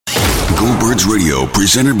Go Birds Radio,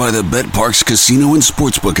 presented by the Bet Parks Casino and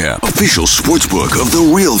Sportsbook app. Official sportsbook of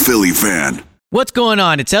the real Philly fan. What's going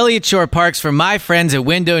on? It's Elliott Shore-Parks from my friends at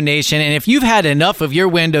Window Nation, and if you've had enough of your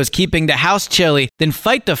windows keeping the house chilly, then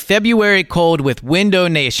fight the February cold with Window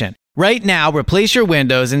Nation. Right now, replace your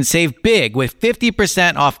windows and save big with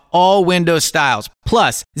 50% off all window styles,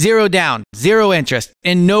 plus 0 down, 0 interest,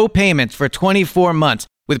 and no payments for 24 months.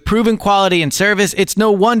 With proven quality and service, it's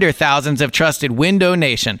no wonder thousands have trusted Window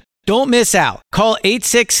Nation. Don't miss out. Call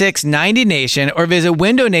 866-90NATION or visit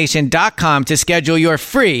windownation.com to schedule your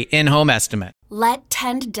free in-home estimate. Let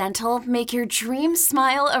Tend Dental make your dream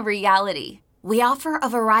smile a reality. We offer a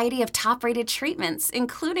variety of top-rated treatments,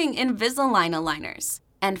 including Invisalign aligners.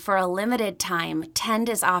 And for a limited time, Tend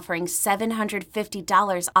is offering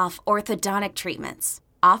 $750 off orthodontic treatments.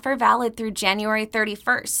 Offer valid through January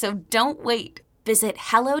 31st, so don't wait. Visit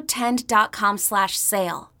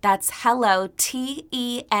hellotend.com/sale. That's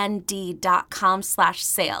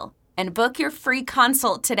hellotend.com/sale. And book your free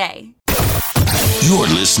consult today. You're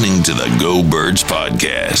listening to the Go Birds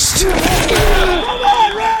Podcast.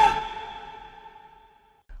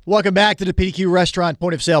 Welcome back to the PDQ Restaurant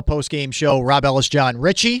Point of Sale postgame show. Rob Ellis, John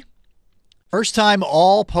Ritchie. First time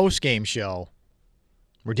all postgame show.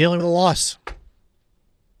 We're dealing with a loss.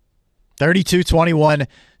 32-21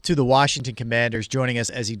 to the Washington Commanders, joining us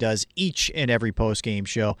as he does each and every postgame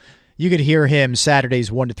show. You can hear him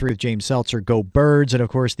Saturdays 1 to 3 with James Seltzer, Go Birds, and of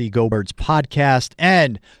course the Go Birds podcast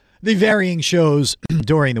and the varying shows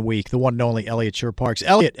during the week. The one and only Elliott Shore-Parks.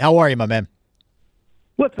 Elliott, how are you, my man?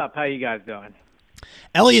 What's up? How you guys doing?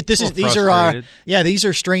 Elliott, these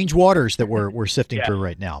are strange waters that we're sifting through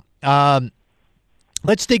right now.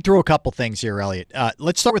 Let's dig through a couple things here, Elliott.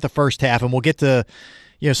 Let's start with the first half, and we'll get to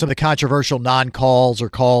some of the controversial non-calls or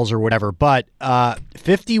calls or whatever. But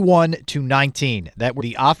 51-19, that were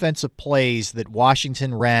the offensive plays that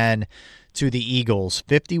Washington ran to the Eagles.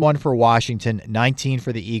 51 for Washington, 19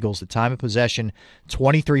 for the Eagles. The time of possession,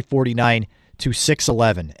 23-49 to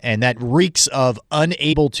 6-11. And that reeks of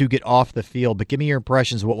unable to get off the field. But give me your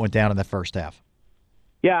impressions of what went down in the first half.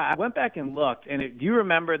 Yeah, I went back and looked, and do you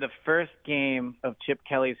remember the first game of Chip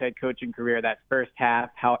Kelly's head coaching career, that first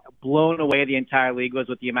half, how blown away the entire league was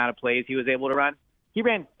with the amount of plays he was able to run? He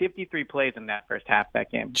ran 53 plays in that first half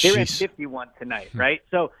that game. They ran 51 tonight, right?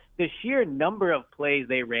 So the sheer number of plays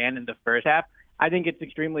they ran in the first half, I think it's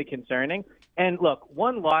extremely concerning. And look,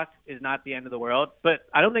 one loss is not the end of the world, but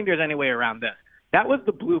I don't think there's any way around this. That was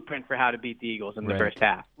the blueprint for how to beat the Eagles in the first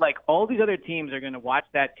half. Like, all these other teams are going to watch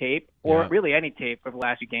that tape, or really any tape of the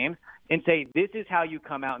last few games, and say, this is how you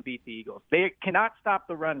come out and beat the Eagles. They cannot stop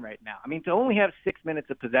the run right now. I mean, to only have 6 minutes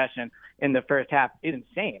of possession in the first half is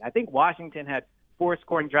insane. I think Washington had 4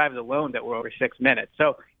 scoring drives alone that were over 6 minutes.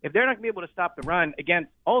 So if they're not going to be able to stop the run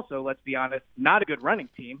against, also, let's be honest, not a good running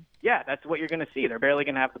team, that's what you're going to see. They're barely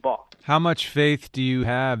going to have the ball. How much faith do you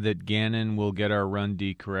have that Gannon will get our run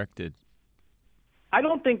D corrected? I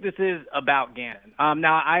don't think this is about Gannon.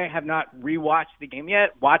 Now, I have not rewatched the game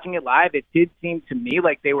yet. Watching it live, it did seem to me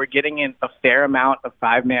like they were getting in a fair amount of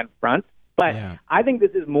 5-man fronts. But I think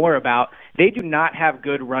this is more about they do not have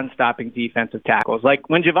good run-stopping defensive tackles. Like,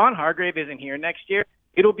 when Javon Hargrave isn't here next year,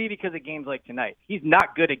 it'll be because of games like tonight. He's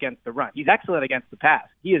not good against the run. He's excellent against the pass.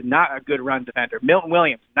 He is not a good run defender. Milton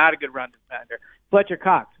Williams, not a good run defender. Fletcher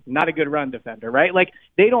Cox, not a good run defender, right? Like,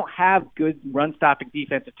 they don't have good run-stopping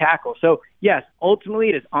defensive tackles. So, yes, ultimately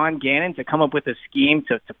it is on Gannon to come up with a scheme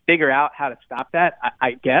to figure out how to stop that,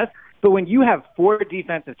 I guess. But when you have 4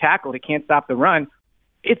 defensive tackles that can't stop the run,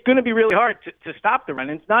 it's going to be really hard to stop the run.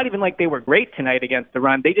 And it's not even like they were great tonight against the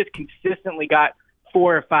run. They just consistently got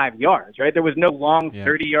 4 or 5 yards, right? There was no long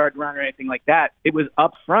 30-yard run or anything like that. It was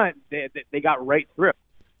up front. They got right through.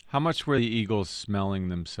 How much were the Eagles smelling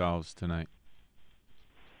themselves tonight?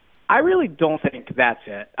 I really don't think that's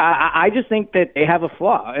it. I just think that they have a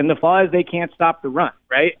flaw, and the flaw is they can't stop the run,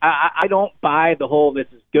 right? I don't buy the whole this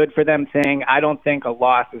is good for them thing. I don't think a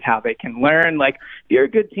loss is how they can learn. Like, if you're a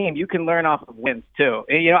good team, you can learn off of wins too.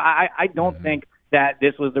 And, I don't think that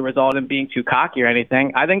this was the result of being too cocky or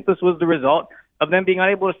anything. I think this was the result of them being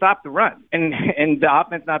unable to stop the run and the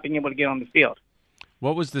offense not being able to get on the field.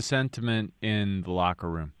 What was the sentiment in the locker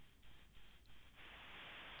room?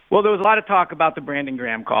 Well, there was a lot of talk about the Brandon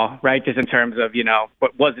Graham call, right, just in terms of,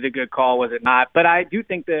 was it a good call, was it not? But I do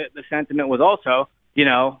think the sentiment was also,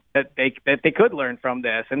 that they could learn from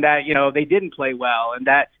this and that, they didn't play well and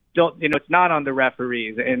that, it's not on the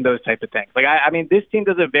referees and those type of things. Like, I mean, this team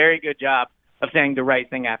does a very good job of saying the right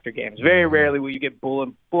thing after games. Very rarely will you get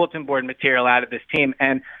bulletin board material out of this team,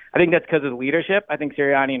 and I think that's because of the leadership. I think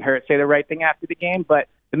Sirianni and Hurt say the right thing after the game, but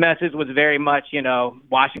the message was very much,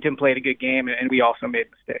 Washington played a good game and we also made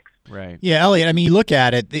mistakes. Right. Yeah, Elliot, I mean, you look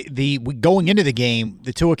at it, the going into the game,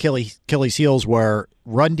 the two Achilles heels were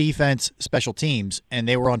run defense, special teams, and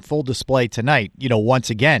they were on full display tonight. Once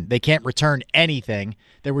again, they can't return anything.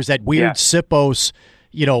 There was that weird Sipos,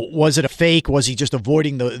 was it a fake? Was he just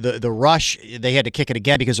avoiding the rush? They had to kick it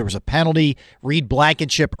again because there was a penalty. Reed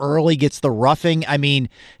Blankenship early gets the roughing. I mean,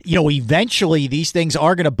 eventually these things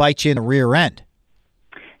are going to bite you in the rear end.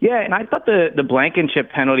 Yeah, and I thought the Blankenship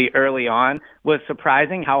penalty early on was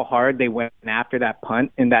surprising how hard they went after that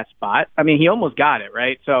punt in that spot. I mean, he almost got it,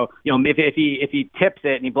 right? So, if he tips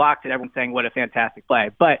it and he blocks it, everyone's saying what a fantastic play.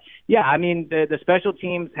 But yeah, I mean, the special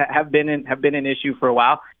teams have been an issue for a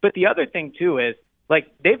while. But the other thing too is,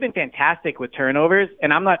 they've been fantastic with turnovers,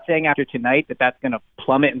 and I'm not saying after tonight that that's going to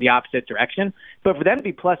plummet in the opposite direction. But for them to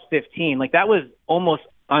be plus 15, that was almost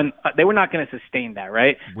they were not going to sustain that,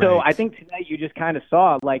 right? So I think tonight you just kind of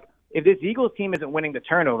saw, if this Eagles team isn't winning the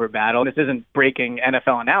turnover battle, this isn't breaking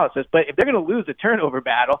NFL analysis, but if they're going to lose the turnover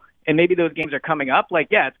battle and maybe those games are coming up,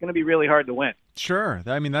 it's going to be really hard to win. Sure.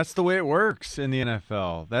 I mean, that's the way it works in the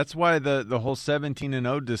NFL. That's why the whole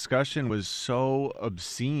 17-0 discussion was so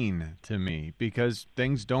obscene to me, because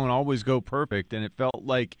things don't always go perfect, and it felt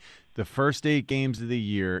like the first 8 games of the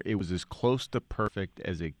year, it was as close to perfect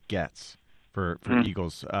as it gets for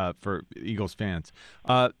Eagles fans.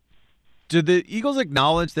 Did the Eagles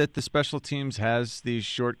acknowledge that the special teams has these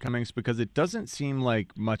shortcomings? Because it doesn't seem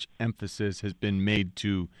like much emphasis has been made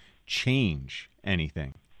to change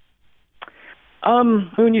anything.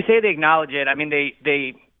 When you say they acknowledge it, I mean,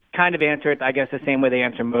 they kind of answer it, I guess, the same way they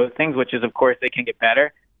answer most things, which is, of course, they can get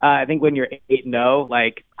better. I think when you're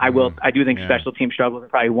 8-0, I do think special team struggles are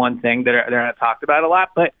probably one thing that they're not talked about a lot.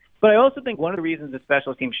 But I also think one of the reasons the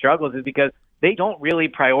special team struggles is because they don't really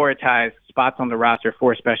prioritize spots on the roster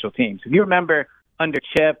for special teams. If you remember under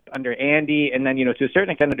Chip, under Andy, and then, to a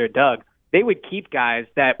certain extent under Doug, they would keep guys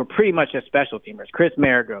that were pretty much just special teamers. Chris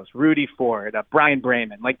Maragos, Rudy Ford, Brian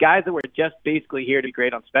Brayman, guys that were just basically here to be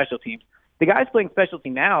great on special teams. The guys playing special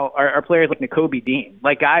team now are players like Nakobe Dean,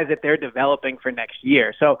 guys that they're developing for next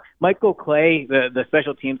year. So Michael Clay, the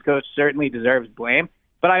special teams coach, certainly deserves blame.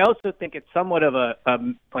 But I also think it's somewhat of a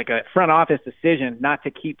front office decision not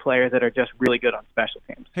to keep players that are just really good on special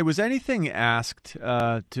teams. Hey, was anything asked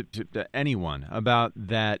to anyone about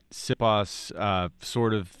that Sipos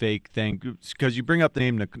sort of fake thing? Because you bring up the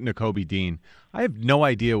name Nakobe Dean. I have no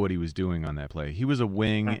idea what he was doing on that play. He was a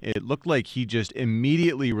wing. It looked like he just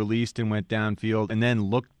immediately released and went downfield and then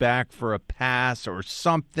looked back for a pass or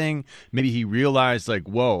something. Maybe he realized,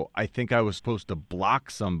 whoa, I think I was supposed to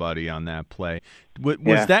block somebody on that play.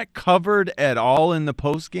 Was that covered at all in the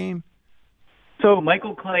postgame? So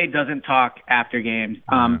Michael Clay doesn't talk after games,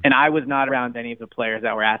 and I was not around any of the players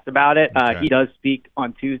that were asked about it. He does speak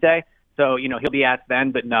on Tuesday. So, he'll be asked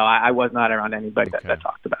then, but no, I was not around anybody that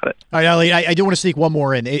talked about it. All right, Elliot, I do want to sneak one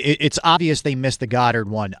more in. It's obvious they missed the Goddard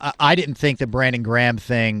one. I didn't think the Brandon Graham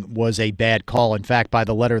thing was a bad call. In fact, by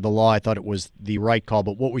the letter of the law, I thought it was the right call.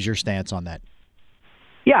 But what was your stance on that?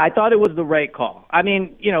 Yeah, I thought it was the right call. I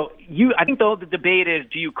mean, I think the debate is,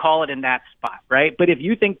 do you call it in that spot, right? But if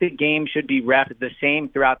you think the game should be reffed the same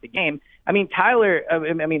throughout the game, Heineke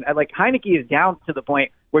is down to the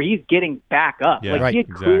point where he's getting back up. Yeah, he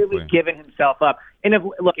had clearly given himself up. And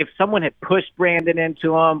if someone had pushed Brandon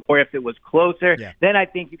into him, or if it was closer, then I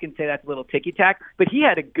think you can say that's a little ticky-tack. But he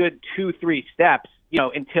had a good 2-3 steps,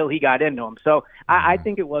 until he got into him. So I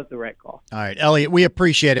think it was the right call. All right, Elliot, we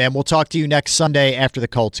appreciate it, and we'll talk to you next Sunday after the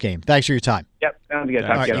Colts game. Thanks for your time. Yep, sounds good.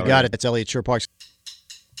 All right, you got it. That's Elliot Shorr-Parks.